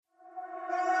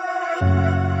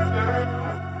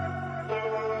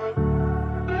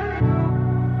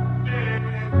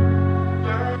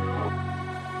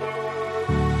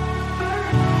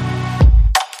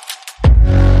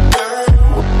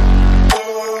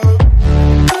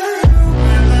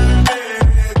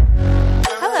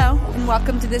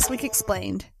This Week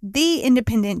Explained, the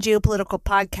independent geopolitical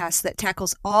podcast that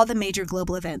tackles all the major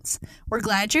global events. We're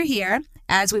glad you're here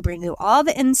as we bring you all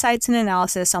the insights and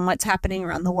analysis on what's happening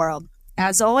around the world.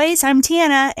 As always, I'm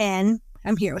Tiana, and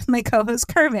I'm here with my co-host,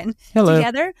 Kervin. Hello.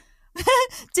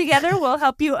 Together, we'll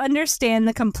help you understand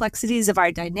the complexities of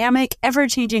our dynamic,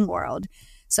 ever-changing world.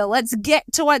 So let's get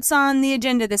to what's on the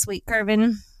agenda this week,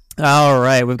 Kervin. All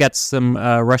right. We've got some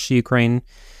Russia-Ukraine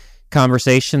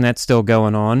conversation that's still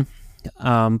going on.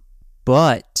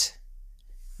 But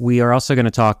we are also going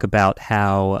to talk about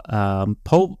how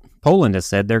Poland has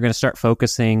said they're going to start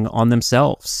focusing on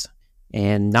themselves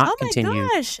and not continue. Oh my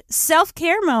gosh.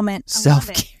 Self-care moment.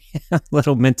 Self-care.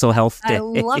 Little mental health day. I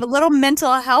love a little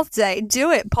mental health day.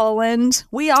 Do it, Poland.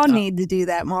 We all need to do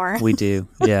that more. We do.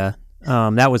 Yeah.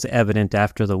 That was evident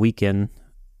after the weekend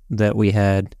that we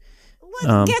had.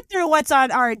 Let's get through what's on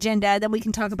our agenda, then we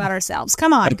can talk about ourselves.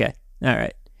 Come on. Okay. All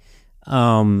right.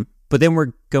 But then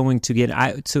we're going to get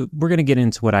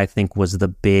into what I think was the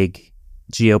big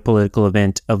geopolitical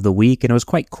event of the week, and it was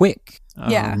quite quick.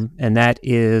 And that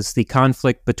is the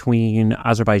conflict between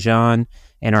Azerbaijan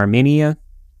and Armenia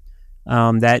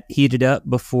that heated up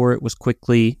before it was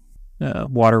quickly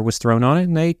water was thrown on it,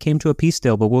 and they came to a peace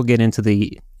deal. But we'll get into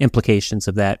the implications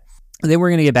of that. And then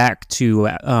we're going to get back to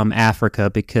Africa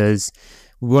because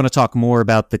we want to talk more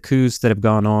about the coups that have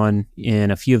gone on in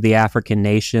a few of the African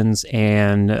nations,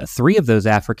 and 3 of those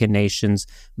African nations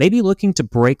may be looking to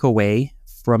break away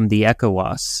from the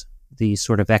ECOWAS, the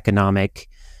sort of economic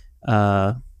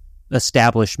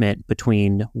establishment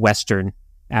between Western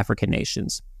African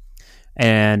nations.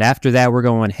 And after that, we're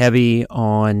going heavy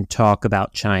on talk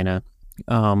about China.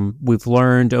 We've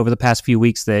learned over the past few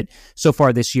weeks that so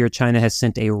far this year, China has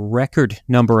sent a record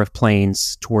number of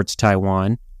planes towards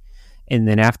Taiwan. And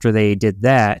then after they did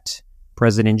that,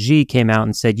 President Xi came out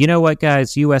and said, you know what,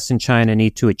 guys, U.S. and China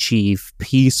need to achieve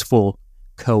peaceful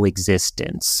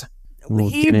coexistence.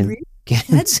 He really said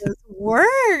those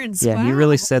words. Yeah, wow. He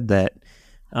really said that.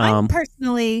 I'm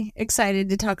personally excited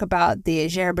to talk about the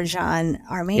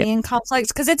Azerbaijan-Armenian conflict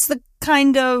because it's the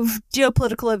kind of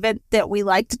geopolitical event that we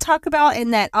like to talk about,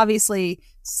 and that obviously,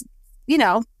 you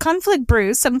know, conflict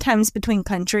brews sometimes between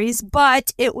countries,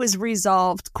 but it was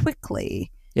resolved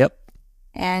quickly. Yep.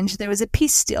 And there was a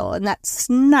peace deal, and that's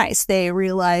nice. They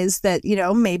realized that, you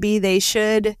know, maybe they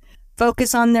should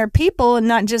focus on their people and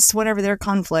not just whatever their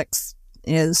conflicts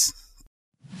is.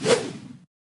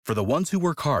 For the ones who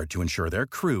work hard to ensure their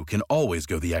crew can always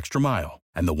go the extra mile,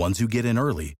 and the ones who get in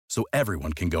early so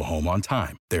everyone can go home on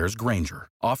time, there's Grainger,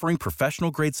 offering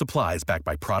professional-grade supplies backed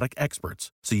by product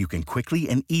experts so you can quickly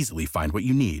and easily find what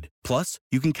you need. Plus,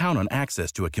 you can count on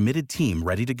access to a committed team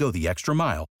ready to go the extra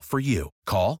mile for you.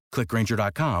 Call, click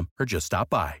Grainger.com, or just stop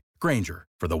by. Grainger,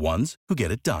 for the ones who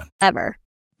get it done. Ever.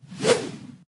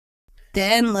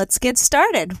 Then let's get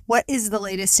started. What is the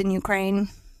latest in Ukraine?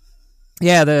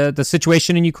 Yeah, the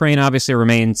situation in Ukraine obviously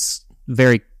remains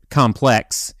very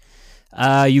complex.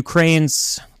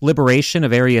 Ukraine's liberation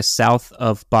of areas south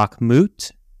of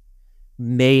Bakhmut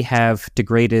may have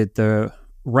degraded the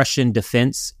Russian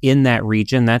defense in that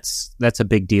region. That's a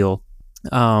big deal.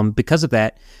 Because of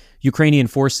that, Ukrainian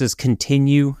forces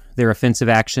continue their offensive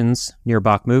actions near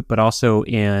Bakhmut, but also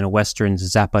in western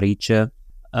Zaporizhzhia.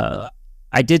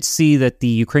 I did see that the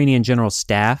Ukrainian General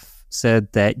Staff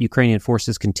said that Ukrainian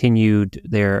forces continued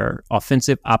their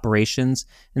offensive operations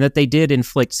and that they did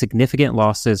inflict significant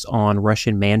losses on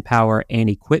Russian manpower and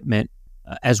equipment.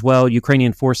 As well,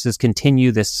 Ukrainian forces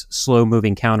continue this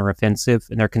slow-moving counteroffensive,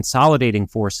 and they're consolidating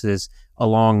forces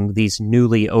along these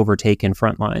newly overtaken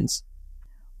front lines.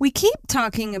 We keep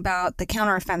talking about the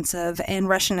counteroffensive and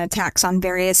Russian attacks on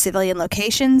various civilian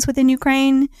locations within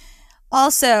Ukraine.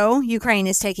 Also, Ukraine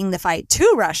is taking the fight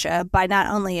to Russia by not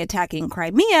only attacking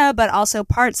Crimea, but also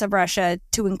parts of Russia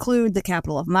to include the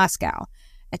capital of Moscow.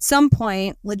 At some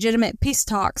point, legitimate peace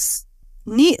talks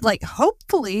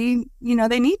hopefully,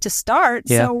 they need to start.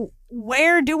 Yeah. So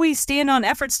where do we stand on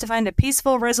efforts to find a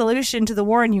peaceful resolution to the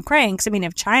war in Ukraine? Because,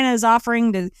 if China is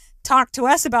offering to talk to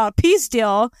us about a peace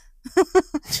deal,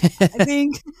 I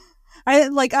think,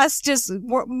 us just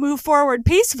move forward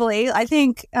peacefully. I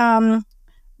think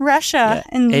Russia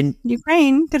and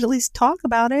Ukraine could at least talk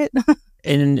about it.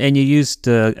 And you used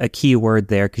a key word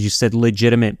there because you said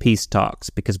legitimate peace talks,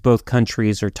 because both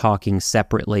countries are talking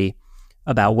separately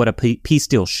about what a peace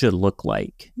deal should look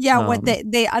like. Yeah, what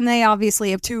they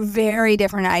obviously have 2 very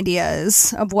different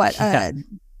ideas of what a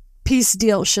peace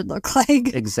deal should look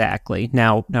like. Exactly.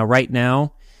 Now, right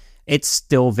now, it's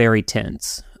still very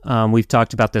tense. We've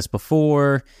talked about this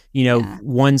before.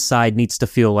 One side needs to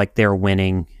feel like they're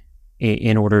winning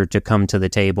in order to come to the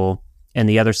table. and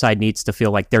the other side needs to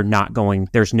feel like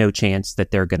there's no chance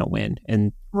that they're going to win.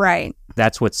 And right.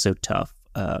 That's what's so tough.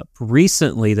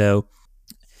 Recently, though,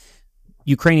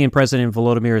 Ukrainian President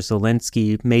Volodymyr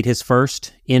Zelensky made his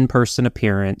first in-person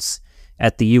appearance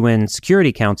at the UN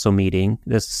Security Council meeting.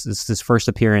 This is his first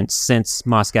appearance since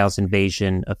Moscow's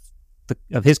invasion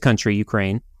of his country,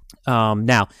 Ukraine.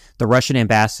 Now, the Russian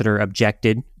ambassador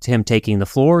objected to him taking the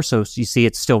floor, so you see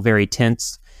it's still very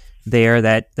tense there.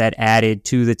 That added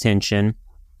to the tension.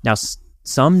 Now,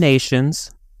 some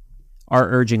nations are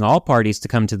urging all parties to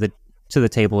come to the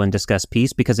table and discuss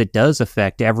peace because it does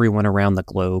affect everyone around the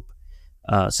globe.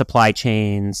 Supply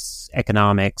chains,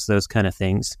 economics, those kind of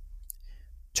things.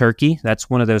 Turkey, that's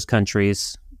one of those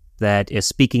countries that is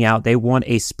speaking out. They want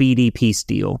a speedy peace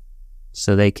deal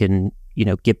so they can,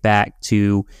 get back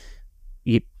to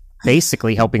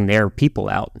basically helping their people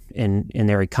out in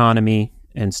their economy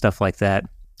and stuff like that.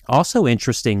 Also,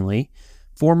 interestingly,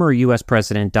 former U.S.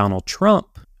 President Donald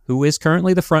Trump, who is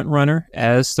currently the front runner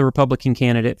as the Republican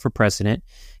candidate for president,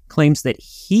 claims that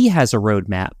he has a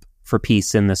roadmap for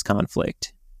peace in this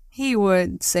conflict. He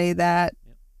would say that.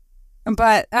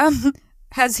 But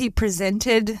has he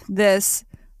presented this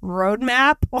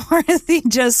roadmap, or is he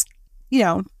just,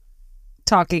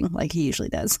 talking like he usually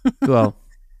does? Well,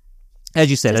 as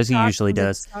you said, as he usually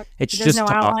does. It's There's just no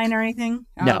talk. outline or anything?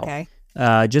 Oh, No. Okay.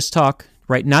 Just talk,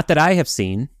 right? Not that I have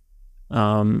seen.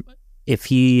 If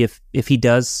he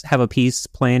does have a peace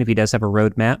plan, if he does have a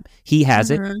roadmap, he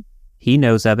has it. He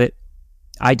knows of it.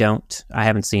 I don't. I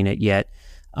haven't seen it yet.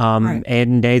 Right.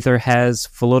 And neither has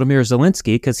Volodymyr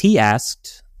Zelensky, because he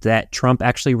asked that Trump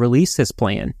actually release his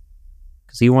plan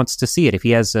because he wants to see it. If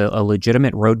he has a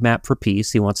legitimate roadmap for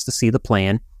peace, he wants to see the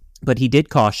plan. But he did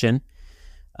caution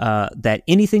that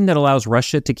anything that allows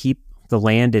Russia to keep the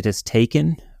land it has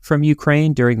taken from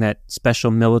Ukraine during that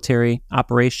special military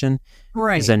operation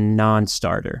is a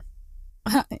non-starter.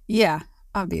 Yeah,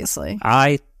 obviously.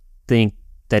 I think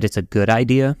that it's a good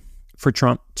idea for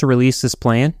Trump to release his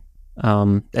plan. It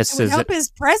would help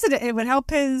his president. It would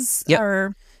help his. Yep.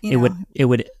 Or, it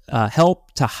would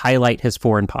help to highlight his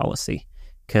foreign policy.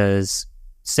 Because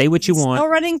say what you want. Still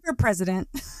running for president.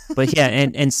 But yeah,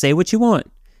 and say what you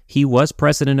want. He was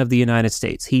president of the United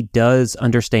States. He does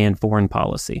understand foreign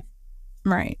policy.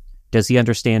 Right. Does he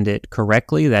understand it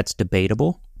correctly? That's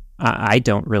debatable. I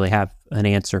don't really have an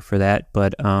answer for that,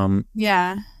 but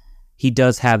yeah, he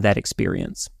does have that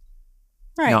experience.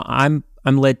 Right. Now, I'm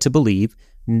led to believe,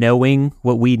 knowing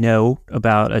what we know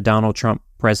about a Donald Trump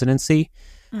presidency,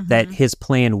 that his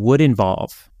plan would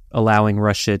involve allowing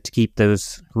Russia to keep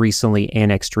those recently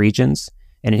annexed regions.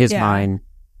 And in his mind,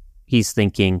 he's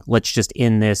thinking, let's just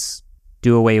end this,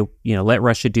 do away, let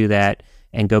Russia do that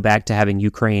and go back to having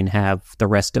Ukraine have the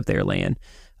rest of their land.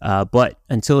 But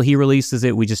until he releases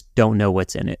it, we just don't know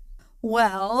what's in it.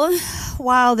 Well,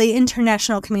 while the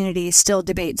international community still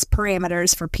debates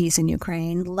parameters for peace in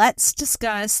Ukraine, let's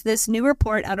discuss this new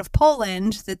report out of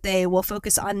Poland that they will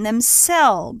focus on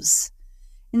themselves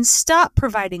and stop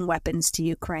providing weapons to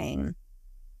Ukraine.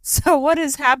 So what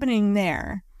is happening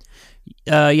there?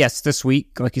 Yes, this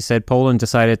week, like you said, Poland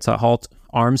decided to halt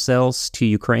arms sales to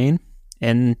Ukraine.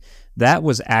 And that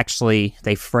was actually,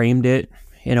 they framed it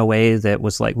in a way that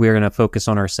was like, we're going to focus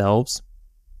on ourselves.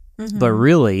 But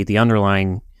really, the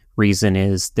underlying reason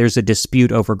is there's a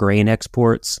dispute over grain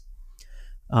exports.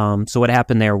 So what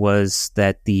happened there was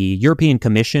that the European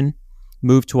Commission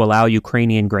moved to allow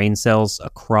Ukrainian grain sales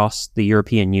across the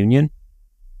European Union.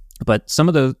 But some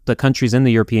of the countries in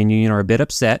the European Union are a bit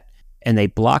upset, and they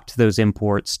blocked those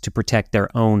imports to protect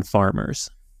their own farmers.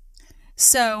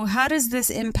 So how does this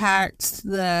impact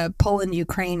the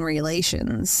Poland-Ukraine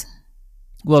relations?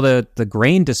 Well, the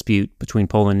grain dispute between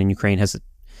Poland and Ukraine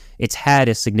it's had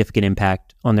a significant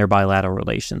impact on their bilateral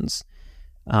relations.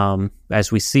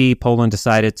 As we see, Poland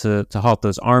decided to halt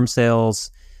those arms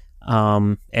sales,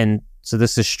 and so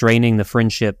this is straining the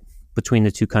friendship between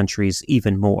the two countries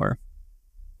even more.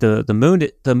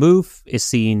 The move is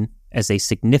seen as a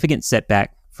significant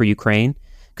setback for Ukraine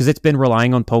because it's been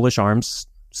relying on Polish arms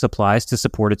supplies to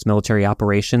support its military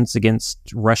operations against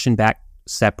Russian-backed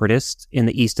separatists in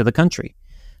the east of the country.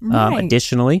 Right.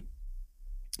 Additionally,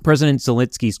 President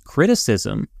Zelensky's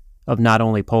criticism of not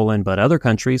only Poland but other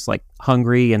countries like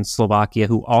Hungary and Slovakia,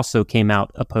 who also came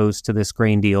out opposed to this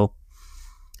grain deal,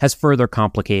 has further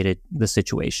complicated the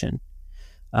situation.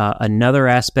 Another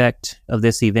aspect of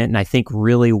this event, and I think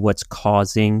really what's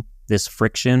causing this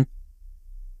friction,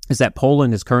 is that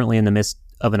Poland is currently in the midst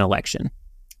of an election.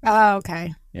 Oh,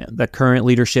 okay. Yeah, the current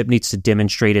leadership needs to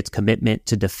demonstrate its commitment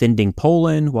to defending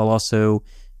Poland, while also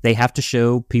they have to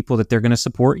show people that they're going to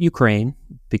support Ukraine,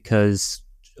 because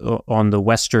on the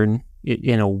Western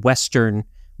in a Western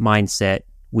mindset,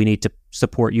 we need to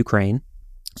support Ukraine.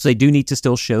 So they do need to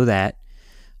still show that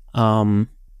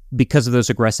because of those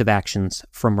aggressive actions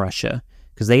from Russia,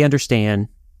 because they understand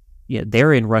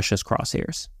they're in Russia's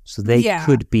crosshairs. So they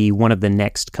could be one of the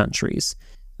next countries.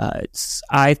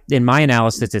 In my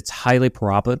analysis, it's highly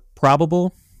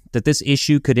probable that this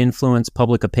issue could influence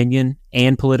public opinion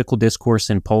and political discourse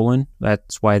in Poland.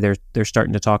 That's why they're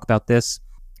starting to talk about this.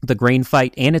 The grain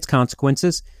fight and its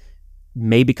consequences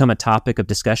may become a topic of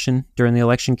discussion during the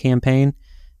election campaign,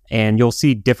 and you'll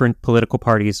see different political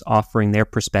parties offering their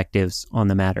perspectives on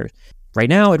the matter. Right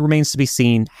now, it remains to be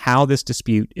seen how this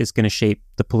dispute is going to shape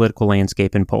the political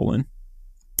landscape in Poland.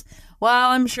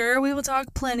 Well, I'm sure we will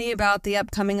talk plenty about the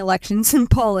upcoming elections in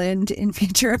Poland in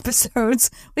future episodes.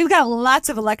 We've got lots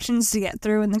of elections to get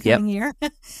through in the coming year.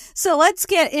 So let's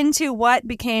get into what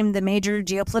became the major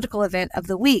geopolitical event of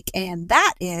the week, and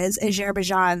that is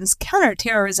Azerbaijan's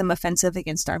counterterrorism offensive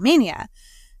against Armenia.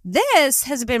 This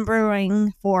has been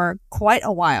brewing for quite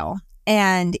a while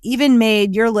and even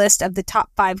made your list of the top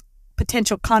 5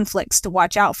 potential conflicts to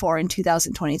watch out for in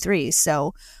 2023.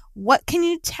 So what can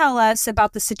you tell us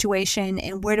about the situation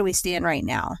and where do we stand right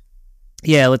now?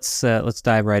 Yeah, let's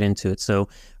dive right into it. So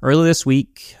earlier this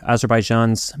week,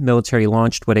 Azerbaijan's military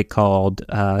launched what it called,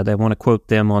 they want to quote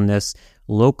them on this,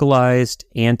 localized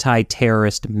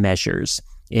anti-terrorist measures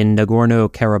in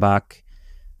Nagorno-Karabakh.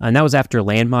 And that was after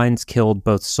landmines killed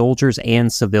both soldiers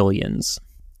and civilians.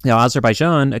 Now,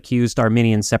 Azerbaijan accused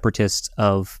Armenian separatists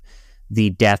of the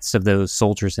deaths of those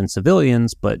soldiers and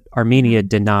civilians, but Armenia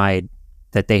denied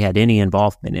that they had any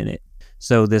involvement in it.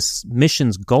 So this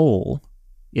mission's goal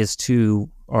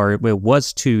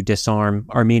was to disarm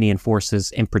Armenian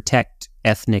forces and protect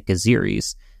ethnic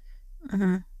Azeris,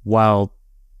 while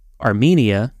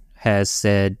Armenia has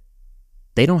said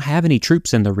they don't have any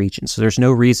troops in the region, so there's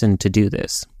no reason to do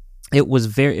this. It was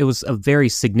a very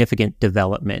significant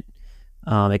development.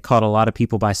 It caught a lot of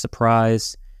people by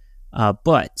surprise,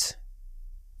 but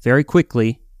very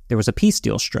quickly there was a peace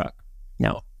deal struck.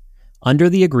 Now, under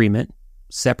the agreement,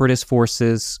 separatist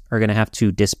forces are going to have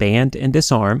to disband and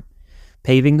disarm,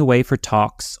 paving the way for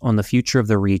talks on the future of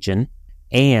the region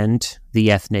and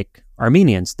the ethnic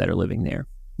Armenians that are living there.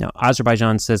 Now,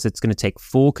 Azerbaijan says it's going to take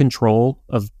full control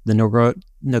of the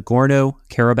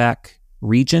Nagorno-Karabakh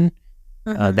region.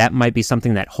 That might be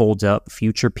something that holds up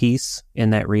future peace in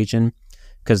that region,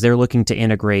 because they're looking to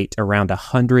integrate around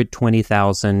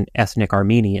 120,000 ethnic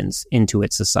Armenians into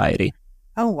its society.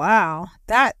 Oh, wow.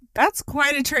 That's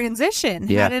quite a transition.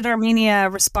 Yeah. How did Armenia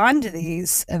respond to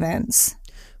these events?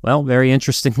 Well, very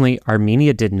interestingly,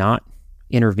 Armenia did not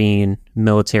intervene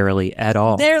militarily at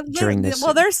all during this.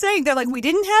 Well, they're saying, they're like, we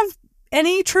didn't have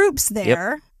any troops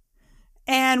there,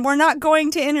 and we're not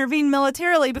going to intervene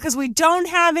militarily because we don't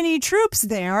have any troops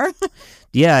there.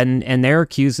 Yeah, and they're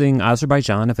accusing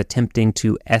Azerbaijan of attempting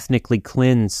to ethnically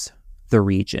cleanse the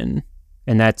region.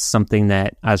 And that's something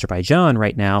that Azerbaijan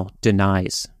right now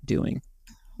denies doing.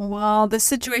 Well, the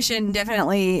situation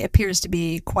definitely appears to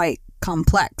be quite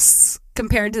complex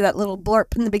compared to that little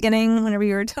blurb in the beginning whenever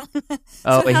you were telling me.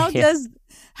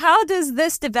 How does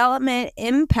this development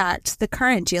impact the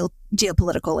current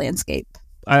geopolitical landscape?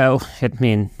 I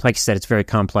mean, like you said, it's very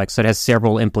complex. So it has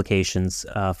several implications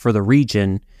for the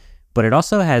region, but it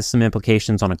also has some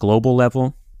implications on a global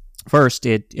level. First,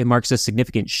 it marks a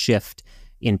significant shift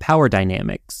in power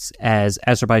dynamics as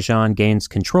Azerbaijan gains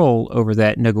control over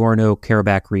that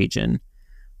Nagorno-Karabakh region.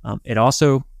 It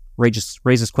also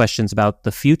raises questions about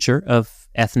the future of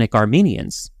ethnic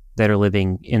Armenians that are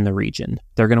living in the region.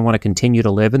 They're going to want to continue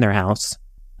to live in their house.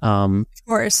 Of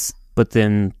course. But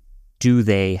then do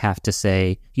they have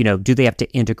to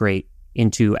integrate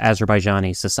into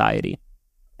Azerbaijani society?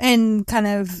 And kind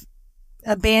of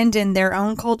abandon their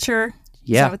own culture?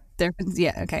 Yeah.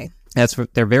 Okay.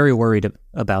 They're very worried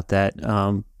about that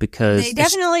because they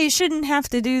definitely shouldn't have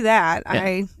to do that. Yeah.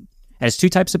 And it's two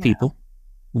types of people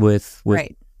with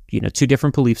right. Two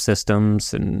different belief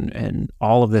systems and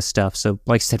all of this stuff. So,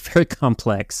 like I said, very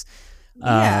complex.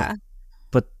 Yeah.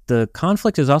 But the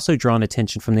conflict has also drawn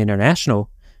attention from the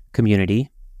international community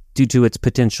due to its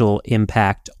potential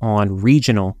impact on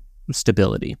regional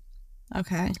stability.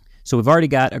 Okay. So we've already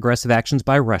got aggressive actions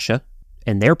by Russia,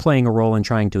 and they're playing a role in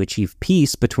trying to achieve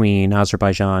peace between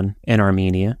Azerbaijan and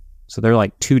Armenia. So they're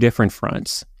like two different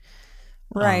fronts.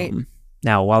 Right.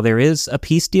 Now, while there is a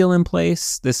peace deal in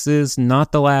place, this is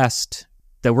not the last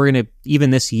that we're going to,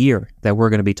 even this year, that we're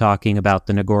going to be talking about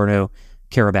the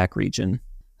Nagorno-Karabakh region.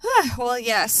 Well,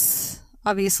 yes.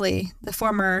 obviously, the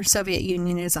former Soviet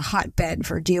Union is a hotbed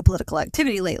for geopolitical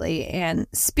activity lately. And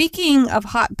speaking of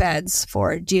hotbeds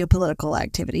for geopolitical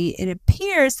activity, it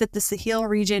appears that the Sahel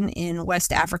region in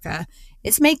West Africa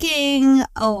is making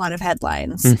a lot of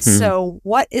headlines. So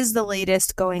what is the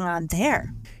latest going on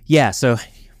there? Yeah, so,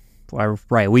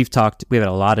 right, we've had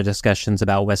a lot of discussions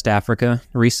about West Africa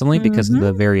recently because of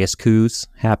the various coups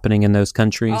happening in those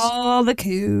countries. All the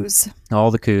coups.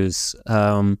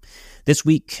 This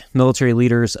week, military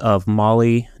leaders of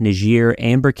Mali, Niger,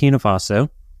 and Burkina Faso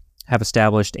have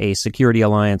established a security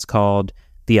alliance called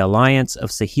the Alliance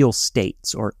of Sahel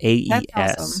States, or AES.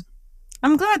 That's awesome.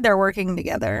 I'm glad they're working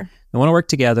together. They want to work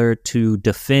together to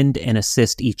defend and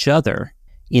assist each other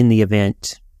in the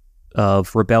event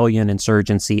of rebellion,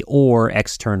 insurgency, or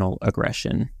external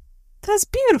aggression. That's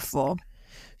beautiful.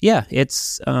 Yeah,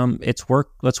 it's work.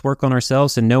 Let's work on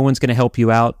ourselves, and no one's going to help you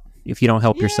out if you don't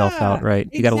help yourself out, right?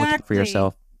 You got to look out for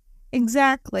yourself.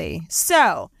 Exactly.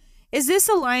 So, is this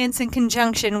alliance in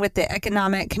conjunction with the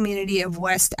Economic Community of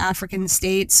West African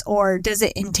States, or does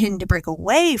it intend to break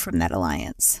away from that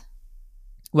alliance?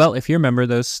 Well, if you remember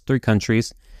those three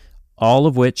countries, all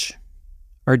of which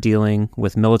are dealing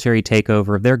with military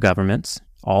takeover of their governments,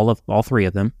 all three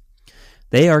of them,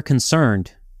 they are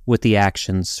concerned with the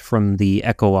actions from the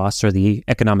ECOWAS, or the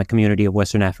Economic Community of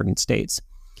Western African States.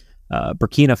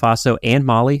 Burkina Faso and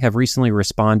Mali have recently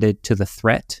responded to the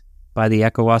threat by the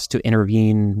ECOWAS to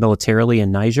intervene militarily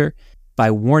in Niger by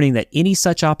warning that any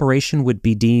such operation would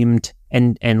be deemed,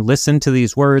 and listen to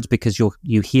these words because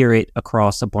you hear it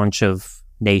across a bunch of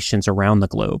nations around the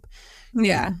globe.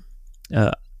 Yeah.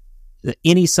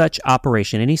 Any such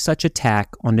operation, any such attack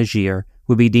on Niger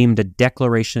would be deemed a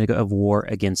declaration of war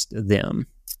against them.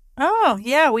 Oh,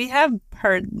 yeah, we have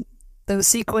heard those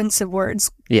sequence of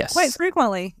words quite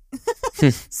frequently.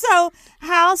 So,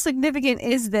 how significant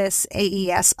is this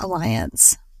AES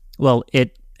alliance? Well,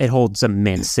 it holds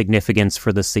immense significance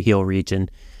for the Sahel region.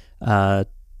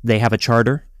 They have a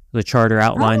charter. The charter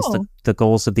outlines the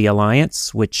goals of the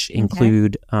alliance, which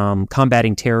include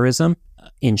combating terrorism,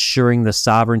 ensuring the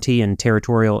sovereignty and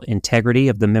territorial integrity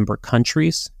of the member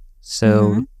countries.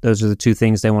 So those are the two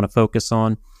things they want to focus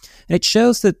on. And it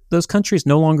shows that those countries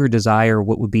no longer desire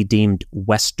what would be deemed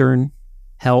Western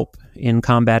help in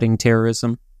combating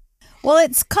terrorism. Well,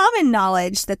 it's common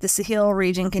knowledge that the Sahel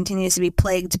region continues to be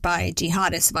plagued by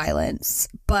jihadist violence.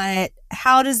 But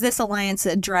how does this alliance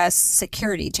address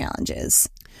security challenges?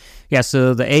 Yeah,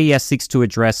 so the AES seeks to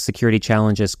address security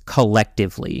challenges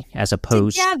collectively as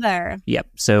opposed... Together. Yep.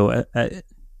 So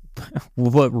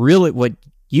what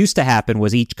used to happen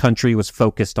was each country was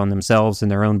focused on themselves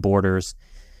and their own borders.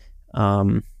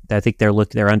 I think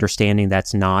they're understanding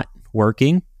that's not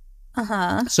working.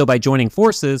 So by joining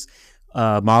forces,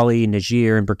 Mali,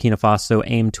 Niger, and Burkina Faso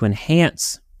aim to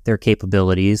enhance their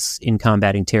capabilities in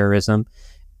combating terrorism.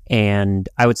 And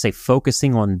I would say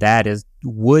focusing on that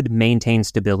would maintain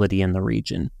stability in the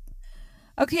region.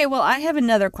 Okay, well, I have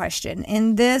another question.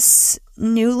 In this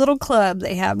new little club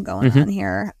they have going on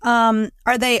here,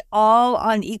 are they all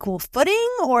on equal footing,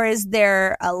 or is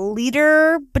there a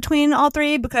leader between all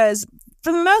three? Because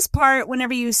for the most part,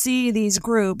 whenever you see these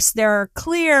groups, there are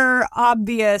clear,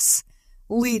 obvious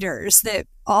leaders that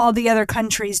all the other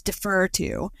countries defer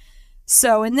to.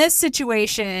 So in this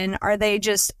situation, are they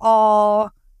just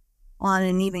all on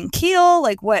an even keel?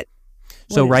 Like what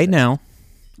so right now,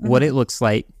 what it looks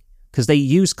like, because they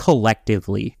use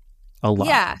collectively a lot.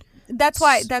 Yeah, that's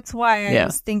why I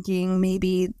was thinking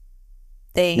maybe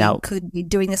they could be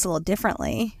doing this a little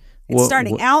differently. It's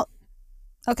starting out.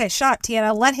 Okay, shot,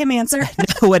 Tiana. Let him answer.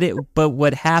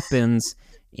 What happens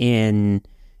in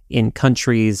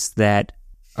countries that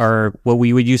are what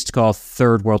we would used to call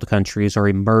third world countries or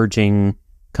emerging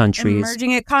countries.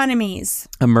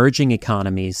 Emerging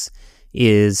economies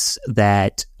is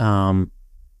that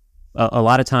a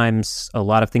lot of times, a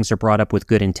lot of things are brought up with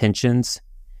good intentions.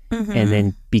 And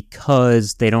then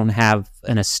because they don't have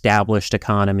an established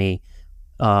economy,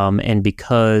 and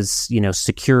because,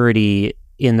 security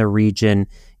in the region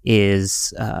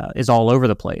is all over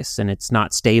the place and it's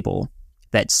not stable,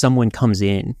 that someone comes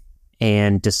in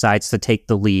and decides to take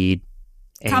the lead.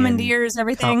 Commandeers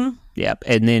everything.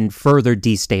 And then further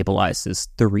destabilizes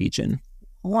the region.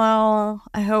 Well,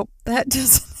 I hope that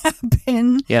doesn't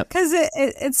happen. Because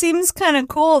it seems kind of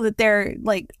cool that they're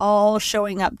like all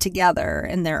showing up together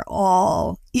and they're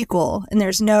all equal and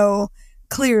there's no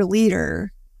clear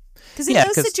leader. Because in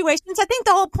those situations, I think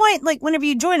the whole point, like whenever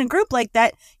you join a group like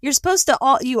that, you're supposed to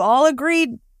all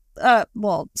agree.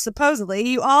 Supposedly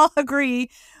you all agree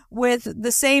with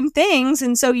the same things,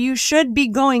 and so you should be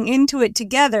going into it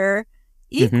together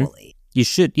equally. You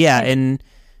should, and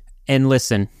And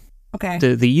listen, Okay.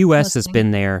 the U.S. has Listening.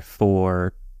 been there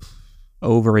for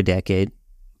over a decade,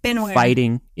 Been where?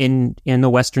 fighting in the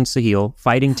Western Sahel,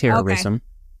 fighting terrorism,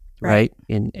 right?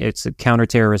 And it's a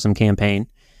counterterrorism campaign.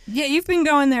 Yeah, you've been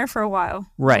going there for a while.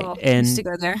 Right. Well, And used to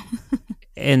go there.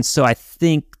 And so I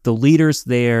think the leaders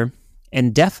there,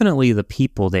 and definitely the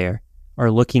people there,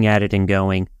 are looking at it and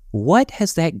going, what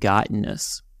has that gotten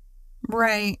us?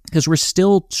 Right. Because we're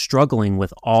still struggling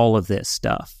with all of this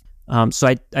stuff.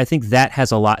 So I think that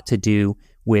has a lot to do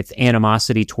with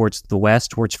animosity towards the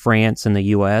West, towards France and the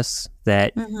U.S.,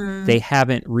 that they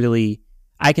haven't really,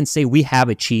 I can say we have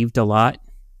achieved a lot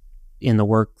in the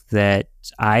work that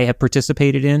I have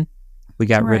participated in. We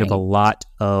got rid of a lot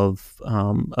of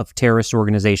terrorist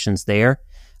organizations there.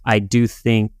 I do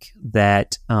think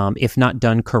that if not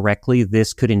done correctly,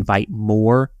 this could invite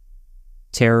more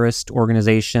terrorist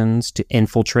organizations to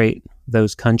infiltrate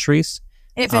those countries.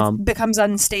 If it becomes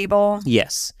unstable.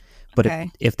 Yes. But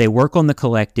if they work on the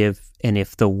collective, and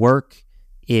if the work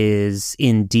is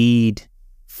indeed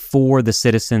for the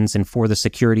citizens and for the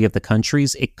security of the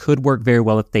countries, it could work very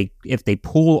well if they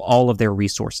pool all of their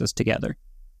resources together.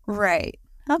 Right.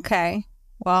 Okay.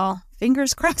 Well,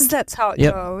 fingers crossed that's how it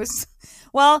goes.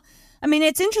 Well, I mean,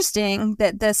 it's interesting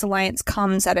that this alliance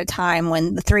comes at a time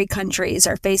when the three countries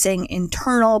are facing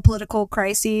internal political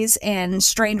crises and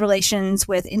strained relations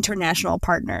with international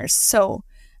partners. So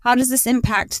how does this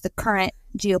impact the current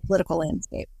geopolitical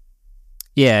landscape?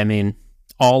 Yeah, I mean,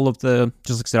 all of the,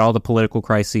 just like I said, all the political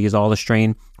crises, all the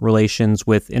strained relations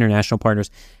with international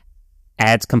partners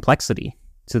adds complexity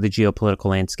to the geopolitical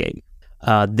landscape.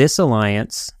 This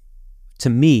alliance, to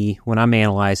me, when I'm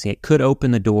analyzing it, could open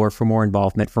the door for more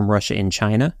involvement from Russia and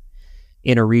China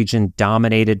in a region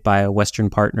dominated by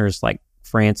Western partners like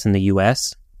France and the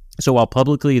U.S. So while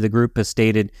publicly the group has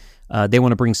stated they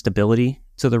want to bring stability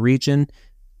to the region,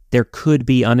 there could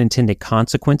be unintended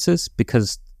consequences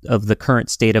because of the current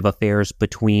state of affairs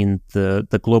between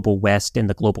the global West and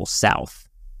the global South.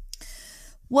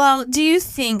 Well, do you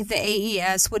think the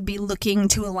AES would be looking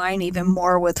to align even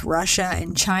more with Russia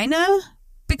and China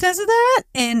because of that?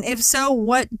 And if so,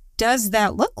 what does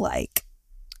that look like?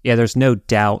 Yeah, there's no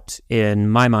doubt in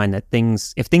my mind that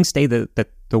if things stay the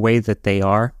way that they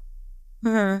are,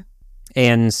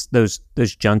 and those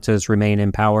juntas remain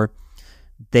in power,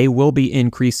 they will be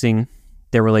increasing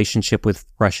their relationship with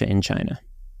Russia and China.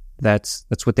 That's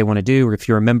what they want to do. If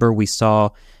you remember, we saw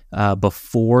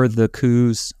before the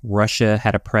coups, Russia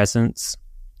had a presence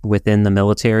within the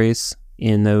militaries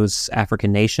in those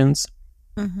African nations.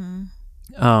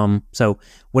 So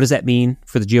what does that mean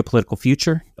for the geopolitical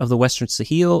future of the Western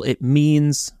Sahel? It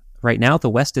means right now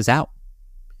the West is out.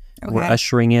 Okay. We're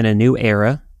ushering in a new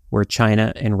era where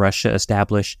China and Russia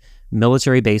establish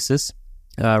military bases.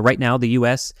 Right now, the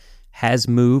U.S. has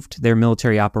moved their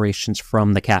military operations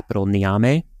from the capital,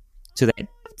 Niamey, to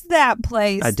that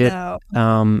place. I did.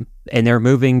 And they're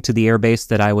moving to the air base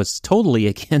that I was totally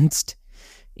against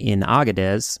in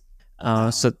Agadez.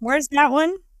 So where's that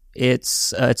one?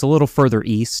 It's a little further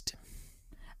east.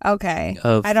 Okay.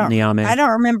 Of Niamey. I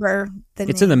don't remember the name.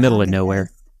 It's in the middle of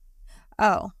nowhere.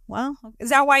 Oh, well,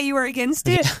 is that why you were against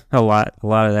it? A lot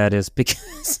of that is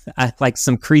because I like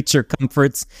some creature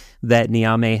comforts that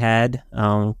Niamey had.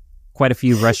 Quite a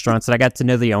few restaurants that I got to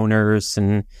know the owners,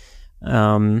 and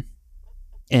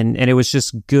it was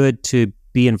just good to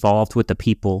be involved with the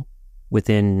people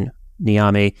within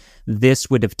Niamey. This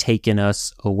would have taken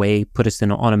us away, put us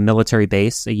on a military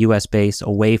base, a U.S. base,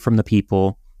 away from the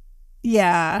people.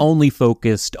 Yeah. Only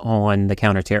focused on the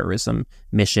counterterrorism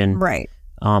mission. Right.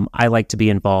 I like to be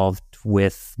involved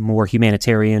with more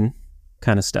humanitarian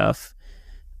kind of stuff.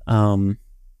 So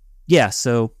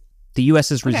the U.S.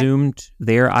 has resumed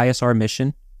their ISR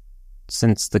mission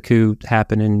since the coup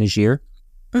happened in Niger.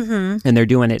 And they're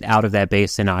doing it out of that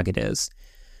base in Agadez.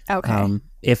 Okay.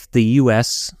 If the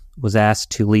U.S. was asked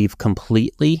to leave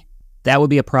completely, that would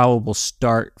be a probable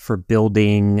start for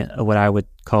building what I would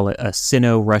call it a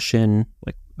Sino-Russian,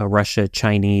 like a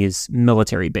Russia-Chinese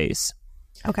military base.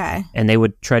 Okay. And they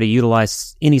would try to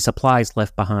utilize any supplies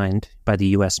left behind by the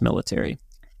U.S. military.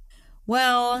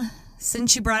 Well,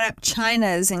 since you brought up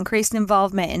China's increased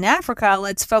involvement in Africa,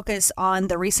 let's focus on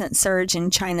the recent surge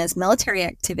in China's military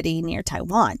activity near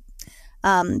Taiwan.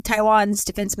 Taiwan's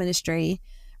defense ministry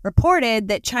reported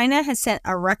that China has sent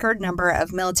a record number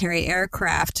of military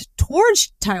aircraft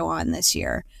towards Taiwan this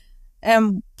year.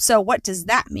 So what does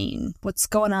that mean? What's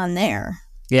going on there?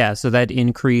 Yeah, so that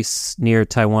increase near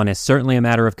Taiwan is certainly a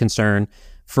matter of concern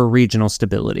for regional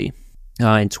stability.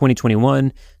 In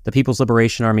 2021, the People's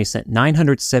Liberation Army sent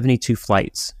 972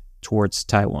 flights towards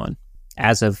Taiwan.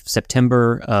 As of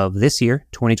September of this year,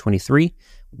 2023,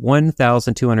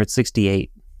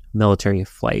 1,268 military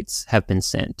flights have been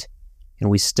sent, and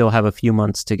we still have a few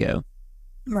months to go.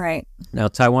 Right. Now,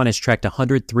 Taiwan has tracked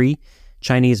 103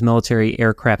 Chinese military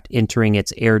aircraft entering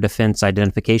its air defense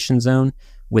identification zone,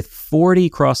 with 40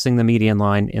 crossing the median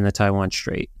line in the Taiwan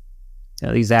Strait.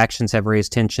 Now, these actions have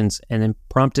raised tensions and then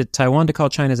prompted Taiwan to call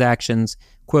China's actions,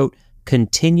 quote,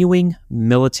 continuing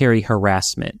military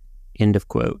harassment, end of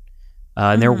quote.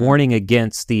 And they're warning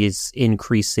against these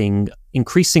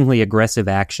increasingly aggressive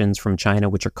actions from China,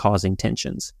 which are causing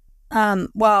tensions.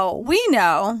 Well, we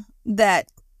know that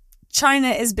China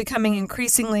is becoming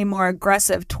increasingly more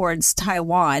aggressive towards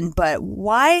Taiwan, but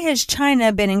why has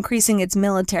China been increasing its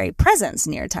military presence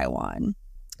near Taiwan?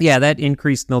 Yeah, that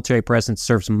increased military presence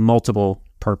serves multiple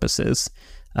purposes.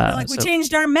 We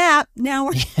changed our map. Now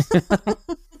we're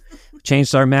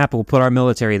changed our map. We'll put our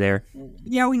military there.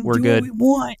 Yeah, we're do good. What we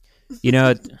want. You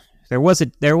know, there was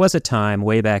a time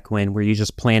way back when where you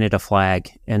just planted a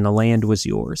flag and the land was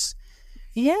yours.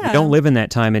 Yeah. We don't live in that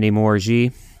time anymore,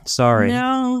 G. Sorry.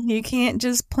 No, you can't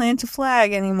just plant a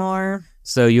flag anymore.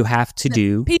 So you have to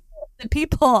do. The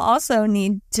people also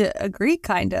need to agree,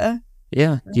 kinda.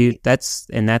 Yeah, right? That's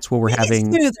what we're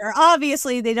having. Smoother.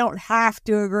 Obviously, they don't have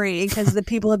to agree because the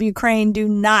people of Ukraine do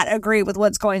not agree with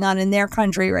what's going on in their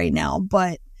country right now.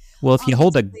 But well, if you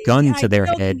hold a gun to their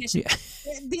head,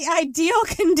 the ideal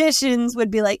conditions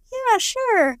would be like, yeah,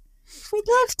 sure, we'd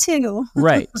love to.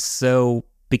 Right. So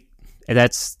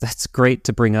that's great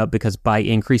to bring up because by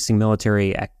increasing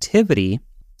military activity,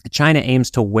 China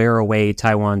aims to wear away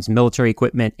Taiwan's military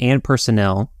equipment and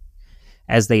personnel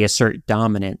as they assert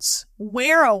dominance.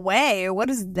 Wear away? What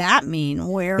does that mean?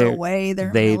 Wear away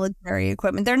their military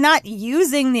equipment? They're not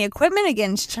using the equipment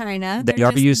against China. They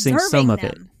are using some of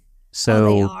it. So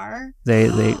they are?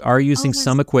 They are using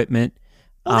some equipment.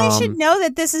 Well, they should know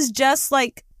that this is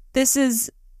this is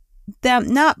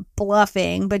them not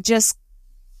bluffing, but just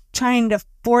trying to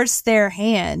force their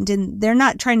hand, and they're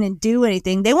not trying to do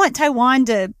anything. They want Taiwan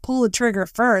to pull the trigger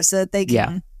first so that they can.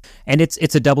 Yeah. And it's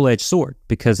a double-edged sword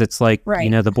because it's like,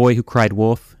 the boy who cried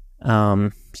wolf.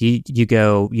 You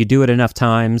do it enough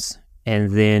times,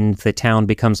 and then the town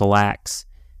becomes lax,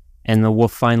 and the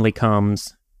wolf finally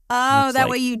comes. Oh, that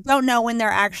way you don't know when they're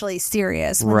actually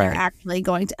serious, when they're actually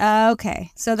going to.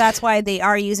 Okay, so that's why they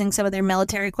are using some of their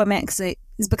military equipment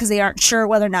because they aren't sure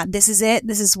whether or not this is it.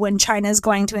 This is when China is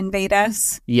going to invade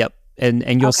us. Yep.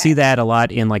 And you'll see that a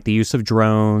lot in like the use of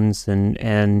drones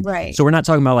and right. So we're not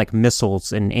talking about like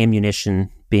missiles and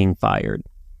ammunition being fired,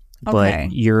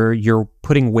 but you're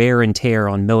putting wear and tear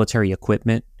on military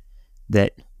equipment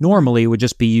that normally would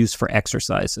just be used for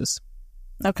exercises.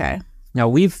 Okay. Now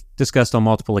we've discussed on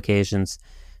multiple occasions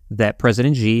that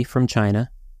President Xi from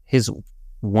China, his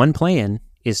one plan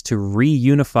is to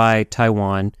reunify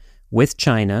Taiwan with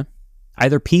China,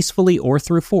 either peacefully or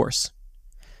through force.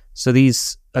 So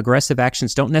these aggressive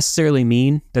actions don't necessarily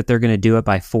mean that they're going to do it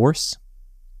by force,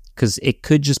 because it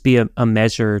could just be a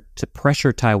measure to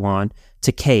pressure Taiwan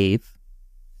to cave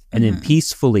and then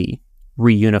peacefully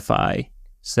reunify.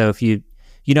 So if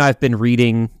I've been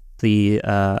reading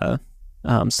the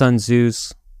Sun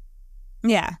Tzu's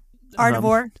Art of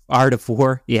War. Art of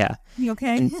War, yeah. You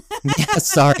okay?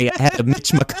 Sorry, I had a Mitch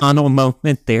McConnell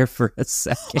moment there for a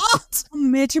second.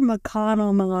 Mitch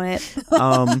McConnell moment.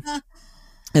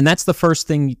 And that's the first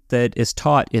thing that is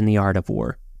taught in the Art of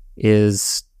War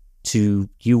is to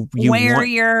you want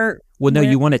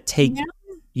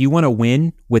to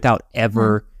win without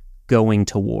ever going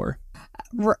to war.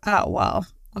 Oh wow.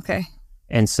 Okay.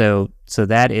 And so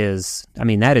that is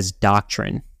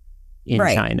doctrine in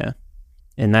China.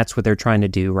 And that's what they're trying to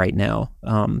do right now.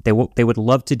 They would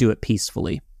love to do it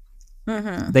peacefully.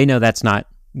 Mm-hmm. They know that's not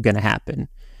going to happen.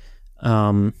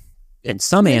 And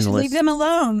some analysts leave them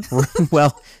alone.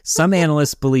 Well, some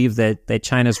analysts believe that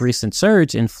China's recent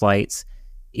surge in flights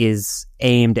is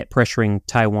aimed at pressuring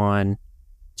Taiwan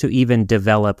to even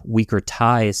develop weaker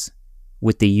ties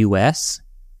with the U.S.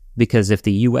 Because if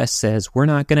the U.S. says we're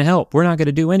not going to help, we're not going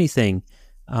to do anything,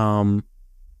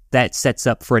 that sets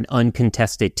up for an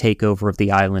uncontested takeover of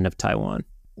the island of Taiwan.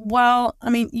 Well, I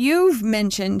mean, you've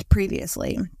mentioned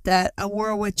previously that a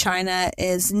war with China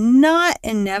is not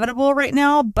inevitable right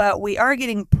now, but we are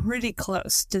getting pretty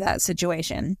close to that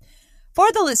situation. For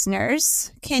the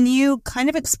listeners, can you kind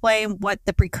of explain what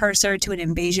the precursor to an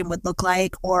invasion would look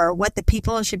like, or what the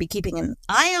people should be keeping an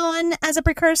eye on as a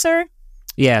precursor?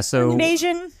 Yeah, so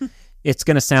invasion. It's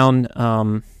going to sound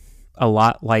a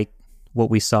lot like what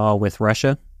we saw with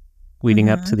Russia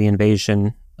leading up to the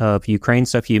invasion of Ukraine.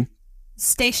 So if you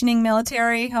stationing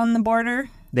military on the border.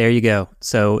 There you go.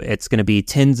 So it's going to be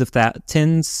tens of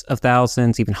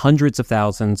thousands, even hundreds of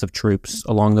thousands of troops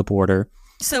along the border.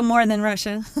 So more than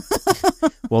Russia.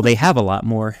 Well, they have a lot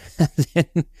more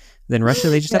than Russia.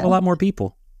 They just have a lot more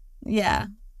people. Yeah.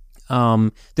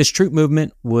 This troop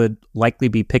movement would likely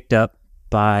be picked up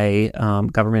by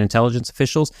government intelligence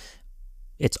officials.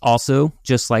 It's also,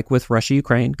 just like with Russia,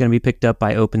 Ukraine, going to be picked up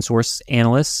by open source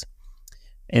analysts.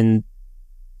 And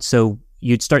so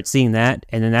you'd start seeing that,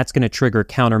 and then that's going to trigger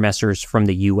countermeasures from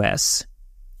the U.S.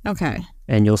 Okay.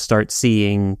 And you'll start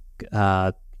seeing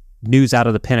news out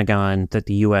of the Pentagon that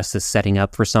the U.S. is setting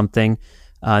up for something,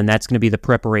 and that's going to be the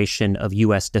preparation of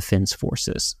U.S. defense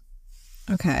forces.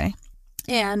 Okay.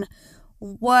 And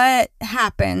what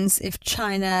happens if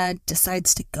China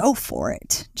decides to go for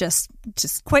it? Just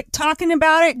quit talking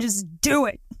about it. Just do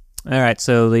it. All right.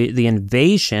 So the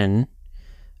invasion,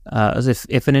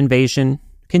 if an invasion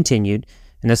continued,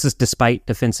 and this is despite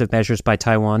defensive measures by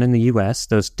Taiwan and the U.S.,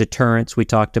 those deterrents we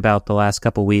talked about the last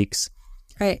couple weeks.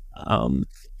 Right.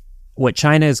 What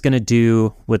China is going to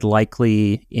do would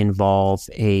likely involve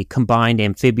a combined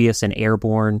amphibious and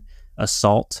airborne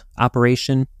assault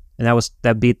operation, and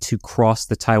that'd be to cross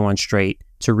the Taiwan Strait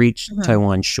to reach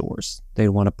Taiwan shores. They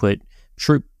want to put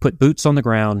boots on the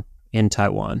ground in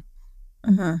Taiwan.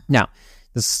 Now,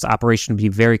 this operation would be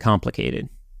very complicated.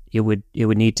 It would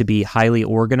need to be highly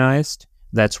organized.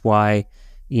 That's why,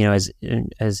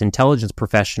 as intelligence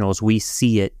professionals, we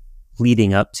see it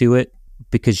leading up to it,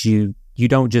 because you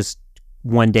don't just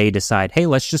one day decide, hey,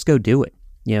 let's just go do it.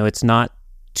 It's not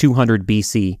 200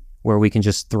 BC where we can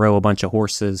just throw a bunch of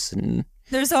horses and...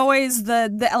 There's always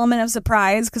the element of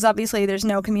surprise, because obviously there's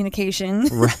no communication.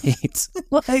 Right.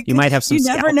 Like, you might have some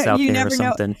scouts out there or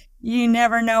something. You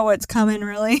never know what's coming,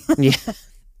 really. Yeah.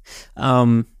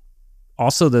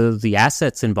 Also, the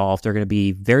assets involved are going to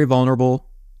be very vulnerable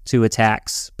to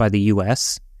attacks by the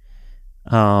U.S.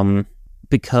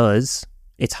 Because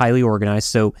it's highly organized.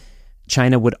 So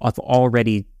China would have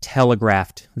already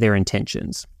telegraphed their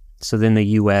intentions. So then the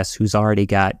U.S., who's already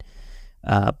got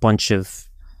a bunch of,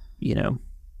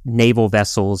 naval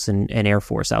vessels and Air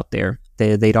Force out there,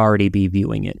 they'd already be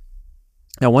viewing it.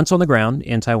 Now, once on the ground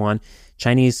in Taiwan,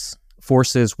 Chinese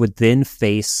forces would then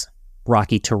face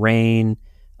rocky terrain,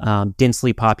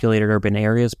 densely populated urban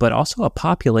areas, but also a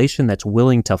population that's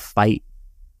willing to fight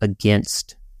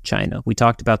against China. We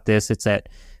talked about this. It's at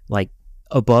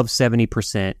above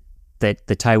 70% that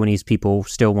the Taiwanese people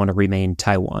still want to remain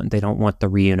Taiwan. They don't want the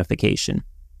reunification.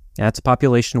 That's a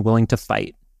population willing to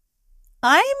fight.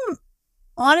 I'm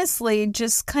honestly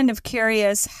just kind of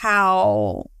curious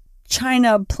how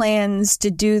China plans to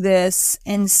do this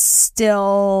and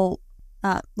still,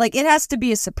 it has to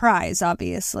be a surprise,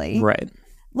 obviously. Right.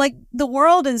 The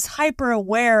world is hyper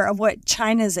aware of what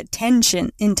China's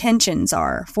intentions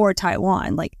are for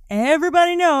Taiwan.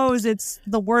 Everybody knows it's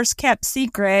the worst kept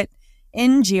secret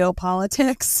in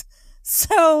geopolitics.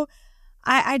 So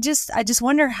I just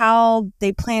wonder how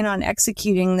they plan on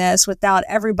executing this without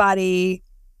everybody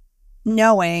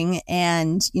knowing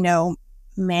and,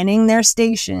 manning their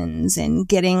stations and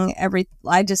getting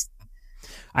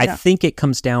I think it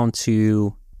comes down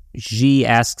to Xi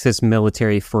asks his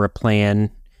military for a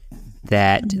plan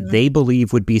that they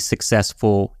believe would be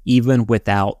successful even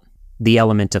without the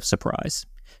element of surprise.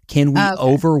 Can we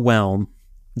overwhelm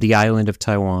the island of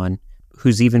Taiwan,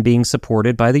 who's even being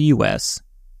supported by the U.S.?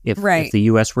 If the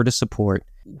U.S. were to support,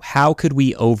 how could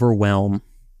we overwhelm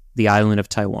the island of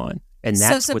Taiwan? And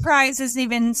that's so surprise isn't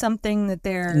even something that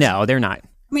they're... No, they're not. I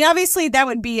mean, obviously that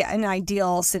would be an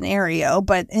ideal scenario,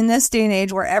 but in this day and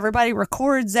age where everybody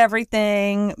records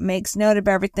everything, makes note of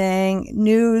everything,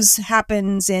 news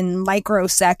happens in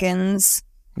microseconds.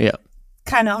 Yeah.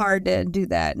 Kind of hard to do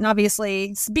that. And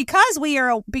obviously, because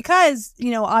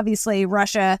obviously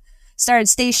Russia started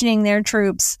stationing their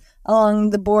troops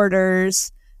along the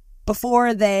borders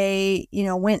before they,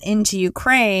 went into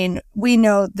Ukraine, we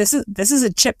know this is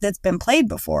a chip that's been played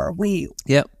before.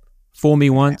 Yep. Fool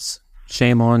me once,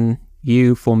 shame on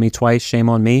you. Fool me twice, shame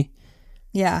on me.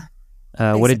 Yeah.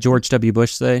 What did George W.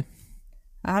 Bush say?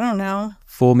 I don't know.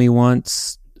 Fool me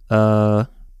once,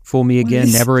 fool me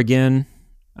again, never again.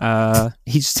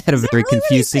 He just had a very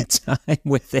confusing time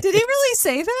with it. Did he really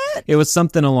say that? It was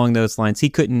something along those lines. He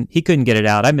couldn't get it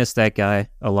out. I missed that guy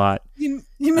a lot.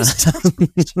 You missed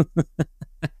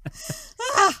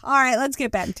all right, let's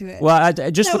get back to it. Well,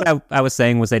 what I was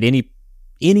saying was that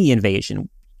any invasion,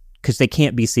 because they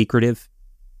can't be secretive,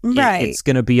 right? It's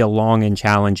going to be a long and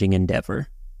challenging endeavor.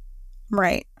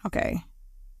 Right. Okay.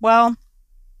 Well,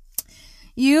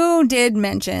 You did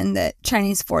mention that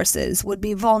Chinese forces would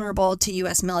be vulnerable to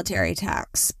U.S. military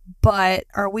attacks, but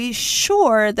are we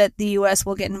sure that the U.S.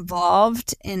 will get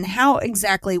involved? And how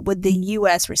exactly would the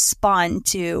U.S. respond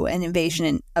to an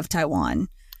invasion of Taiwan?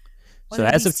 So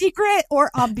as of secret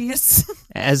or obvious?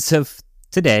 As of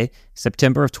today,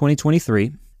 September of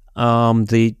 2023,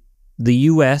 the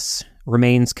U.S.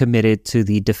 remains committed to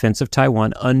the defense of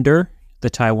Taiwan under the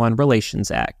Taiwan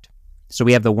Relations Act. So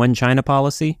we have the One China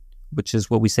policy, which is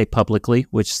what we say publicly,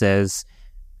 which says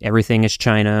everything is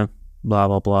China, blah,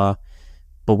 blah, blah.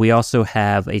 But we also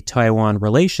have a Taiwan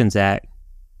Relations Act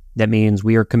that means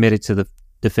we are committed to the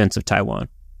defense of Taiwan.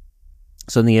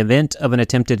 So in the event of an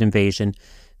attempted invasion,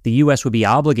 the U.S. would be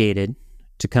obligated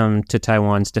to come to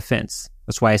Taiwan's defense.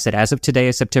 That's why I said as of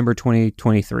today, September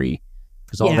 2023,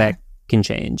 because all that can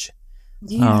change.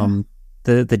 Yeah.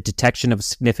 The detection of a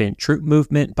significant troop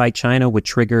movement by China would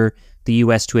trigger the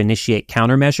U.S. to initiate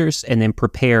countermeasures and then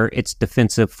prepare its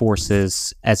defensive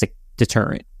forces as a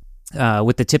deterrent.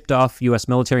 With the tipped-off U.S.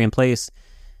 military in place,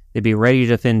 they'd be ready to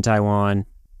defend Taiwan.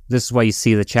 This is why you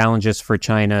see the challenges for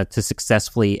China to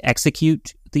successfully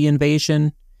execute the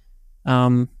invasion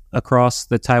across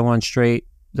the Taiwan Strait.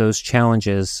 Those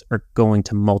challenges are going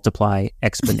to multiply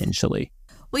exponentially.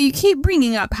 Well, you keep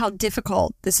bringing up how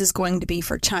difficult this is going to be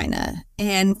for China.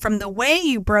 And from the way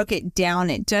you broke it down,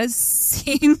 it does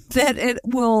seem that it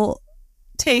will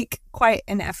take quite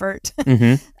an effort.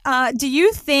 Mm-hmm. Do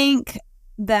you think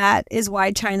that is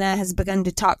why China has begun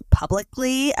to talk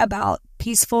publicly about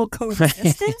peaceful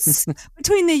coexistence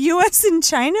between the U.S. and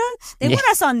China? They want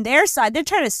us on their side. They're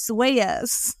trying to sway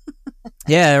us.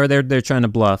 Yeah, they're trying to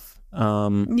bluff.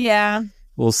 Yeah.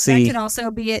 We'll see. That could also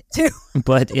be it too.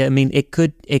 But I mean, it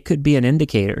could be an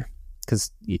indicator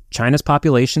because China's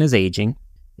population is aging.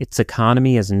 Its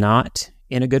economy is not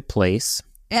in a good place.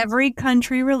 Every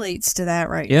country relates to that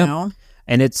right now.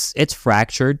 And it's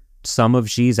fractured some of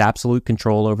Xi's absolute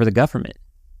control over the government.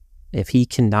 If he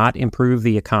cannot improve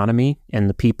the economy and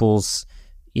the people's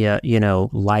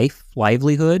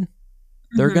livelihood,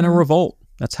 they're going to revolt.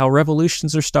 That's how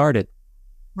revolutions are started.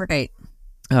 Right.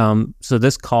 So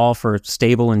this call for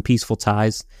stable and peaceful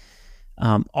ties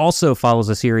also follows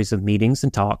a series of meetings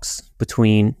and talks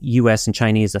between U.S. and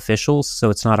Chinese officials. So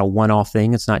it's not a one-off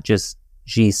thing. It's not just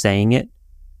Xi saying it.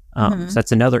 So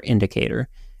that's another indicator.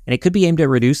 And it could be aimed at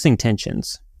reducing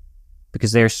tensions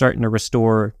because they're starting to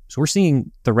restore. So we're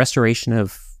seeing the restoration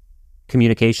of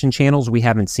communication channels we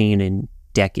haven't seen in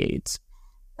decades.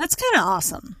 That's kind of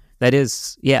awesome. That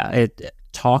is,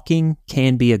 talking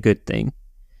can be a good thing.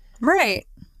 Right.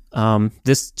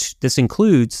 This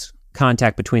includes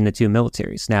contact between the two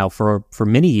militaries. Now, for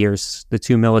many years, the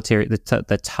two military,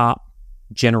 the top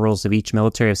generals of each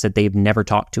military have said they've never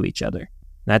talked to each other.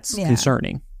 That's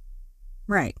concerning.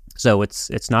 Right. So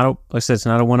it's not like I said, it's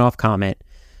not a one-off comment.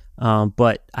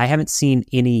 But I haven't seen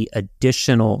any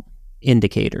additional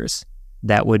indicators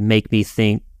that would make me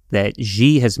think that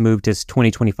Xi has moved his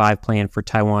 2025 plan for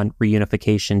Taiwan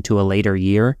reunification to a later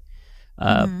year.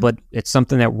 But it's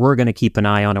something that we're going to keep an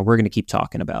eye on and we're going to keep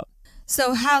talking about.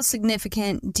 So how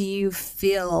significant do you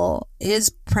feel is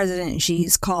President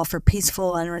Xi's call for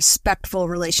peaceful and respectful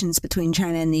relations between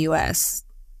China and the U.S.?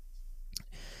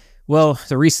 Well,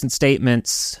 the recent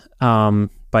statements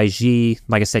by Xi,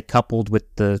 like I said, coupled with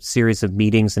the series of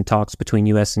meetings and talks between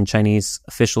U.S. and Chinese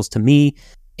officials, to me,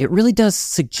 it really does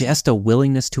suggest a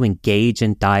willingness to engage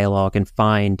in dialogue and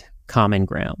find common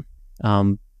ground.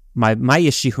 My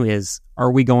issue is,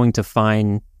 are we going to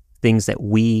find things that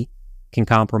we can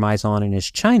compromise on, and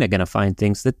is China going to find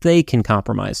things that they can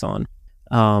compromise on?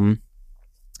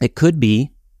 It could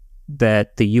be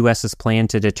that the U.S.'s plan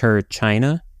to deter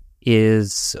China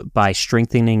is by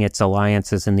strengthening its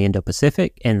alliances in the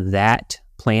Indo-Pacific, and that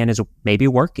plan is maybe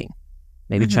working.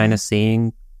 Maybe China's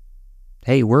seeing,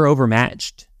 hey, we're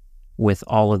overmatched with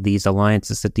all of these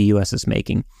alliances that the U.S. is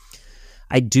making.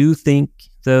 I do think,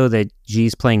 though, that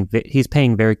he's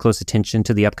paying very close attention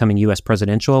to the upcoming U.S.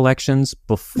 presidential elections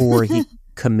before he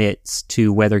commits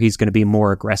to whether he's going to be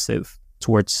more aggressive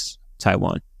towards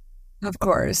Taiwan. Of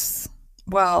course.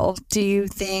 Well, do you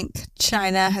think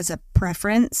China has a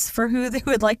preference for who they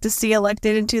would like to see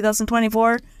elected in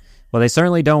 2024? Well, they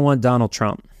certainly don't want Donald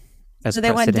Trump as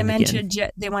president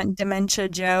again. They want Dementia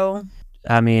Joe.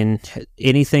 I mean,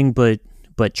 anything but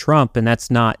Trump, and that's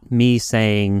not me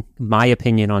saying my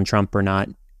opinion on Trump or not.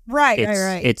 Right.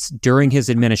 It's during his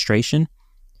administration,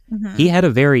 he had a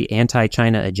very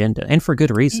anti-China agenda, and for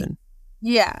good reason.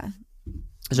 Yeah.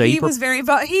 So he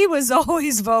was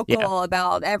always vocal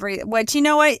about which, you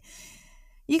know what?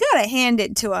 You got to hand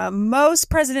it to him. Most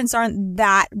presidents aren't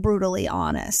that brutally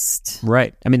honest.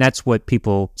 Right. I mean, that's what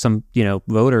people, some,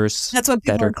 voters. That's what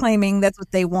people are claiming. That's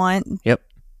what they want. Yep.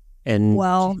 And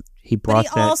he brought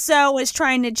but he also was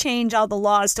trying to change all the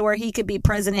laws to where he could be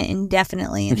president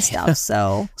indefinitely and stuff.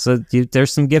 So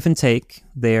there's some give and take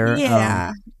there.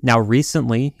 Yeah. Now,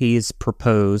 recently, he's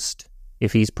proposed,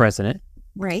 if he's president,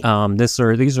 right.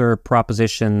 These are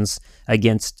propositions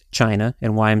against China,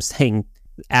 and why I'm saying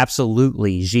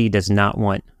absolutely Xi does not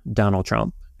want Donald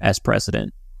Trump as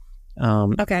president.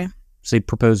 Okay. So he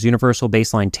proposed universal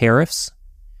baseline tariffs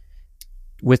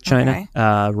with China,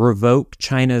 revoke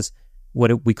China's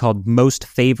what we called most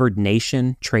favored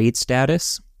nation trade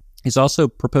status. He's also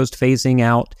proposed phasing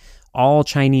out all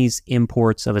Chinese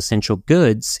imports of essential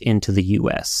goods into the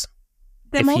U.S.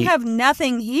 They won't have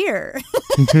nothing here.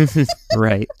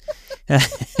 Right.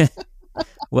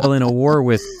 Well, in a war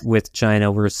with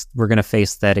China, we're going to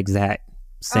face that exact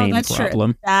same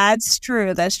problem.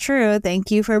 True. That's true.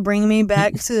 Thank you for bringing me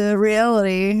back to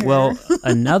reality here. Well,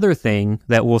 another thing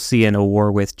that we'll see in a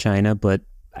war with China, but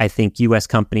I think U.S.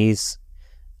 companies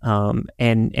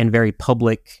and very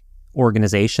public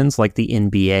organizations like the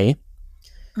NBA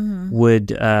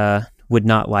would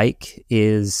not like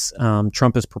is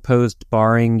Trump has proposed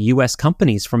barring U.S.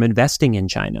 companies from investing in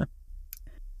China.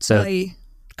 So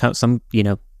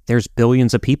there's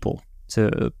billions of people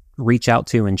to reach out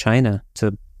to in China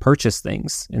to purchase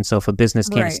things. And so if a business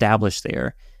can't establish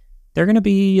there, they're going to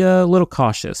be a little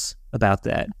cautious about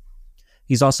that.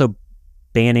 He's also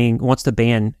wants to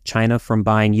ban China from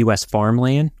buying U.S.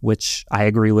 farmland, which I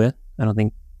agree with. I don't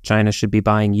think China should be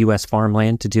buying U.S.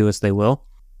 farmland to do as they will.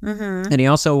 And he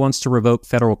also wants to revoke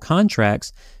federal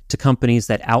contracts to companies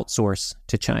that outsource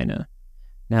to China.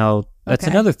 Now, that's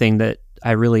another thing that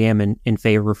I really am in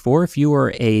favor for. If you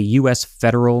are a U.S.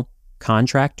 federal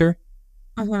contractor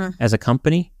as a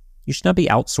company, you should not be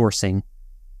outsourcing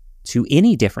to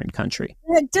any different country.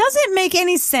 It doesn't make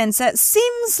any sense. That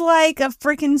seems like a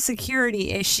freaking security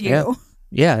issue.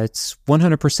 Yeah, it's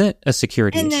 100% a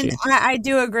security issue. And then I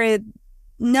do agree.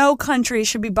 No country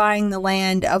should be buying the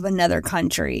land of another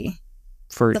country.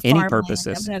 For any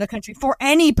purposes. Of another country. For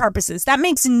any purposes. That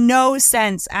makes no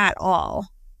sense at all.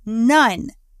 None.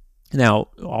 Now,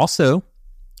 also,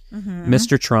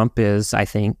 Mr. Trump is, I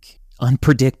think,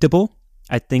 unpredictable.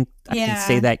 I think I can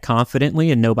say that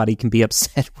confidently and nobody can be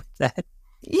upset with that.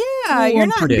 Yeah, you're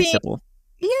unpredictable.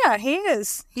 Yeah, he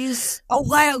is. He's a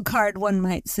wild card, one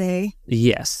might say.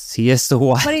 Yes, he is the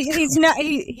wild. But he's not.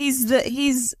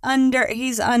 He's under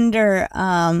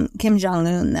Kim Jong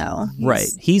Un though. Right.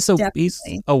 He's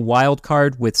a wild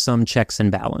card with some checks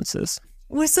and balances.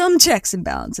 With some checks and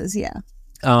balances, yeah.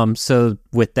 So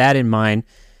with that in mind,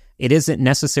 it isn't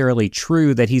necessarily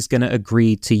true that he's going to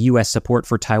agree to U.S. support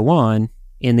for Taiwan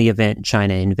in the event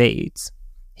China invades.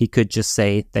 He could just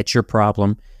say, that's your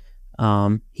problem.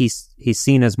 He's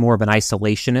seen as more of an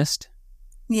isolationist.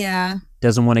 Yeah.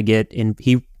 Doesn't want to get in.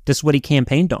 This is what he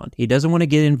campaigned on. He doesn't want to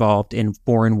get involved in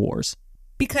foreign wars.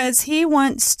 Because he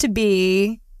wants to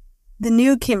be the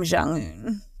new Kim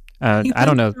Jong-un. I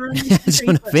don't know. I don't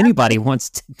know if anybody wants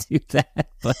to do that.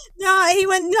 But. No,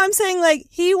 I'm saying like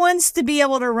he wants to be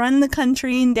able to run the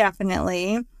country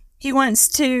indefinitely. He wants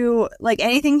to, like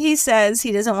anything he says,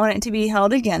 he doesn't want it to be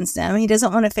held against him. He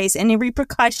doesn't want to face any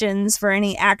repercussions for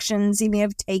any actions he may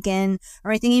have taken or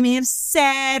anything he may have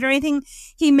said or anything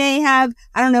he may have,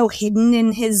 I don't know, hidden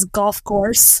in his golf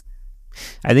course.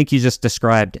 I think you just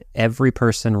described every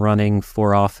person running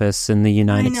for office in the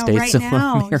United States of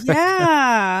America.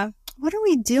 Yeah. What are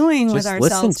we doing with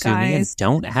ourselves, listen to guys? Me and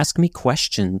don't ask me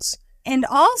questions. And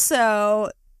also,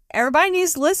 everybody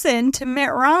needs to listen to Mitt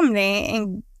Romney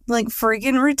and like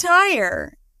freaking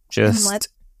retire. Just and let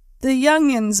the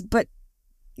youngins, but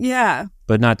yeah.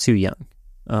 But not too young.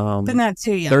 But not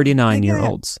too young.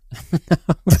 39-year-olds.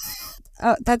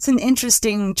 That's an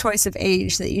interesting choice of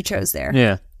age that you chose there.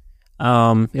 Yeah.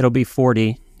 It'll be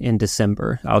 40 in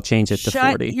December. I'll change it to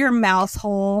 40. Shut your mouth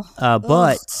hole.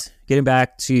 But getting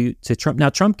back to Trump. Now,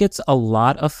 Trump gets a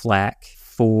lot of flack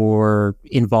for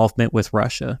involvement with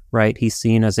Russia, right? He's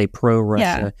seen as a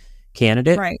pro-Russia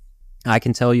candidate. Right. I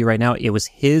can tell you right now, it was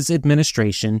his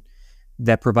administration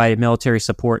that provided military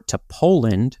support to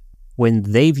Poland when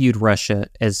they viewed Russia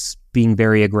as being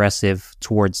very aggressive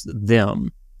towards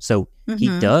them. So he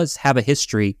does have a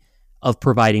history of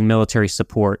providing military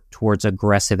support towards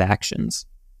aggressive actions.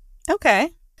 Okay.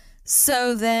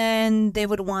 So then they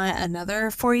would want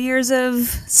another 4 years of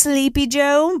Sleepy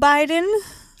Joe Biden?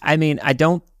 I mean, I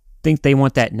don't think they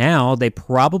want that now. They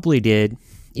probably did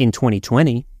in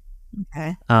 2020.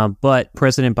 Okay. But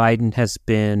President Biden has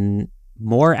been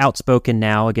more outspoken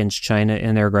now against China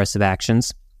and their aggressive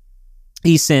actions.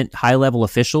 He sent high-level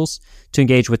officials to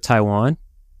engage with Taiwan.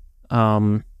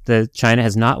 China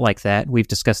has not liked that. We've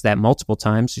discussed that multiple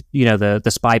times. The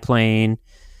spy plane.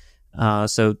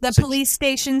 So police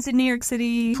stations in New York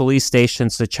City. Police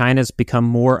stations. So China's become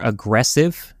more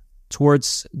aggressive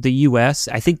towards the U.S.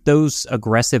 I think those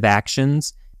aggressive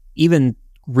actions, even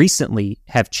recently,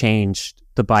 have changed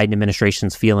the Biden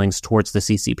administration's feelings towards the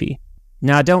CCP.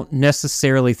 Now, I don't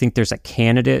necessarily think there's a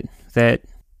candidate that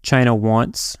China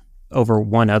wants over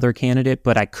one other candidate,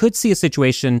 but I could see a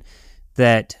situation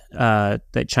that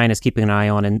China's keeping an eye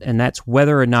on, and that's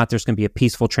whether or not there's going to be a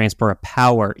peaceful transfer of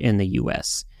power in the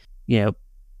U.S.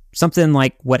 Something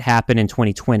like what happened in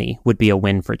 2020 would be a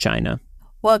win for China.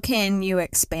 Well, can you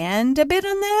expand a bit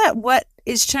on that? What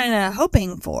is China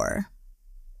hoping for?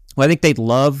 Well, I think they'd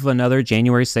love another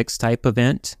January 6th type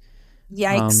event.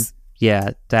 Yikes.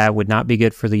 Yeah, that would not be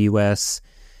good for the U.S.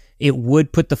 It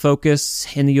would put the focus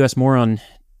in the U.S. more on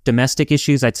domestic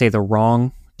issues. I'd say the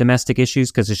wrong domestic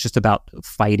issues, because it's just about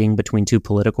fighting between two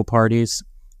political parties.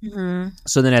 Mm-hmm.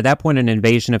 So then at that point, an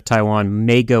invasion of Taiwan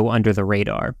may go under the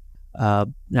radar. Now,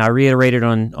 I reiterated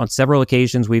on several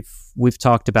occasions, we've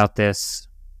talked about this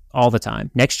all the time.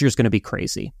 Next year's going to be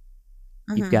crazy.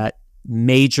 Mm-hmm. You've got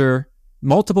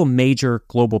multiple major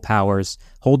global powers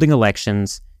holding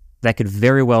elections that could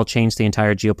very well change the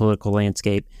entire geopolitical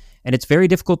landscape. And it's very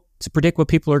difficult to predict what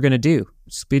people are going to do.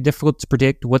 It's very difficult to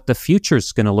predict what the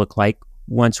future's going to look like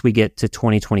once we get to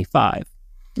 2025.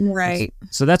 Right.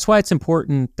 So that's why it's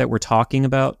important that we're talking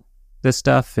about this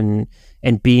stuff and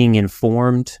being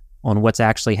informed on what's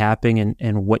actually happening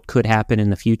and what could happen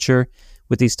in the future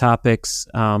with these topics.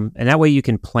 And that way you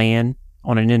can plan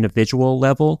on an individual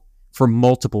level for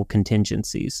multiple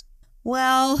contingencies.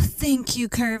 Well, thank you,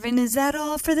 Kervin. Is that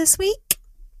all for this week?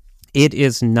 It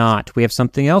is not. We have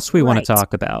something else we want to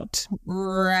talk about.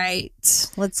 Right.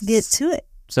 Let's get to it.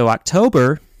 So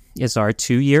October is our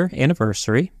 2-year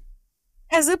anniversary.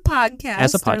 As a podcast.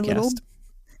 As a podcast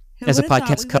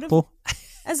couple.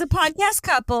 As a podcast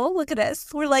couple. Look at us.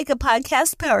 We're like a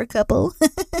podcast power couple.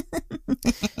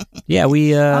 Yeah,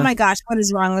 we... oh my gosh, what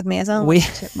is wrong with me? I sound like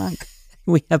a chipmunk.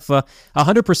 We have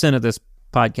 100% of this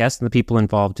podcast, and the people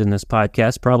involved in this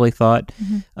podcast probably thought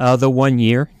the 1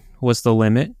 year was the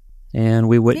limit, and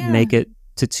we wouldn't make it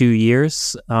to 2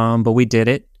 years, but we did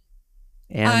it.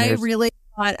 And I really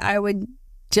thought I would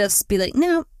just be like,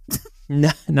 no,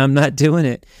 I'm not doing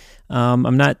it.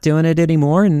 I'm not doing it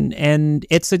anymore, and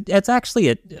it's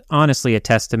actually honestly a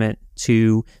testament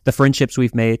to the friendships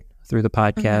we've made through the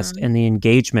podcast and the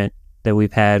engagement that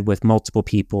we've had with multiple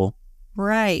people.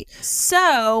 Right.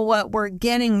 So what we're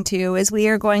getting to is we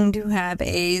are going to have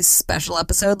a special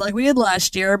episode like we had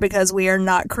last year because we are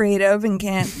not creative and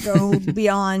can't go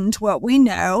beyond what we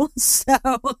know. So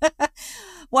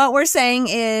what we're saying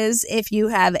is if you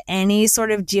have any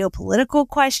sort of geopolitical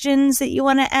questions that you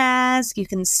want to ask, you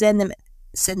can send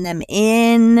them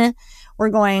in. We're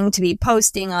going to be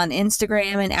posting on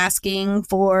Instagram and asking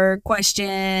for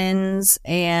questions,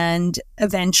 and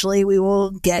eventually we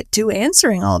will get to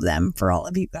answering all of them for all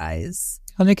of you guys.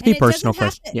 And it can be personal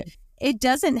questions. It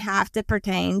doesn't have to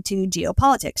pertain to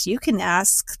geopolitics. You can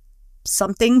ask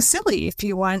something silly if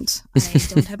you want. I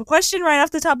don't have a question right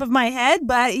off the top of my head,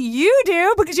 but you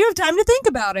do because you have time to think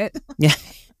about it. Yeah.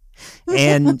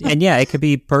 And yeah, it could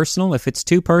be personal. If it's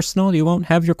too personal, you won't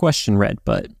have your question read,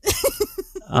 but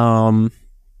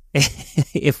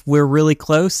if we're really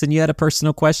close and you had a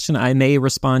personal question, I may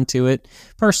respond to it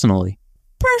personally,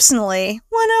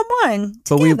 one-on-one,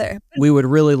 together. But we would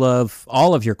really love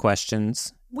all of your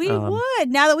questions. We would,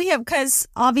 now that we have, because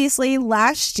obviously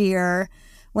last year,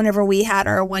 whenever we had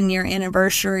our 1 year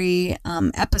anniversary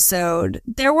episode,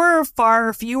 there were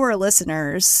far fewer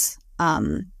listeners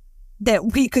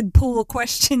that we could pull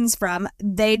questions from.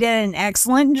 They did an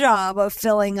excellent job of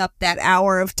filling up that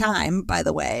hour of time, by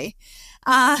the way.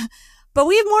 But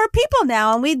we have more people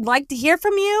now, and we'd like to hear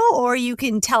from you, or you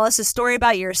can tell us a story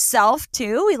about yourself,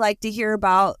 too. We like to hear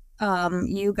about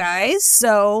you guys,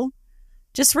 so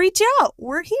just reach out.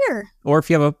 We're here. Or if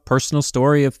you have a personal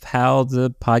story of how the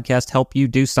podcast helped you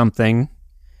do something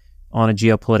on a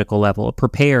geopolitical level,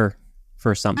 prepare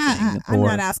for something. I'm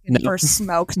not asking for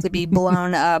smoke to be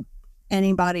blown up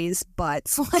anybody's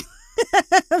butts.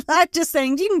 I'm just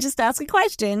saying you can just ask a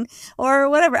question or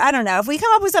whatever. I don't know. If we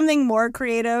come up with something more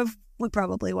creative, we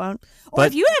probably won't. Or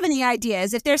if you have any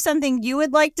ideas, if there's something you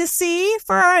would like to see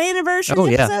for our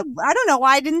anniversary episode, I don't know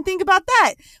why I didn't think about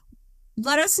that.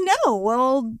 Let us know.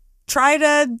 We'll try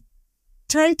to.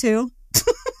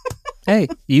 Hey,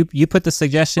 you put the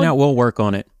suggestion out. We'll work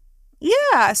on it.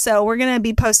 Yeah, so we're going to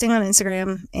be posting on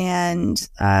Instagram and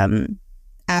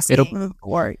asking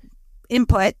for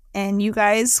input, and you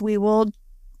guys, we will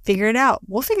figure it out.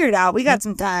 We'll figure it out. We got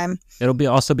some time. It'll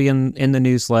also be in the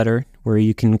newsletter where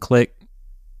you can click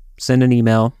send an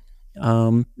email.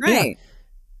 Right. Yeah.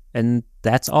 And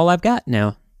that's all I've got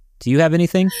now. Do you have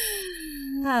anything?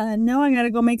 No, I got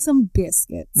to go make some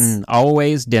biscuits.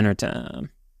 Always dinner time.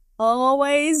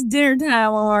 Always dinner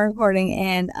time while we're recording,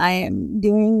 and I am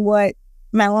doing what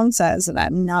Madeline says, and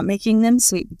I'm not making them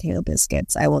sweet potato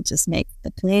biscuits. I will just make the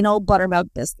plain old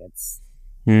buttermilk biscuits.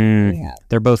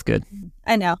 They're both good.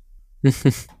 I know.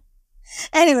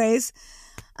 Anyways,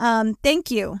 thank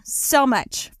you so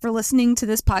much for listening to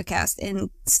this podcast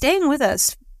and sticking with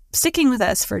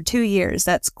us for 2 years.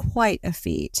 That's quite a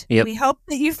feat. Yep. We hope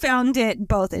that you found it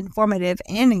both informative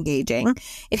and engaging.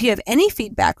 If you have any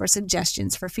feedback or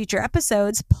suggestions for future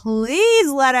episodes, please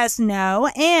let us know.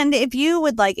 And if you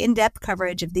would like in-depth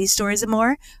coverage of these stories and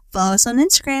more, follow us on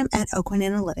Instagram at Oakwyn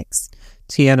Analytics.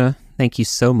 Tiana, thank you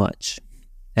so much.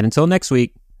 And until next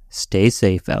week, stay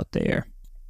safe out there.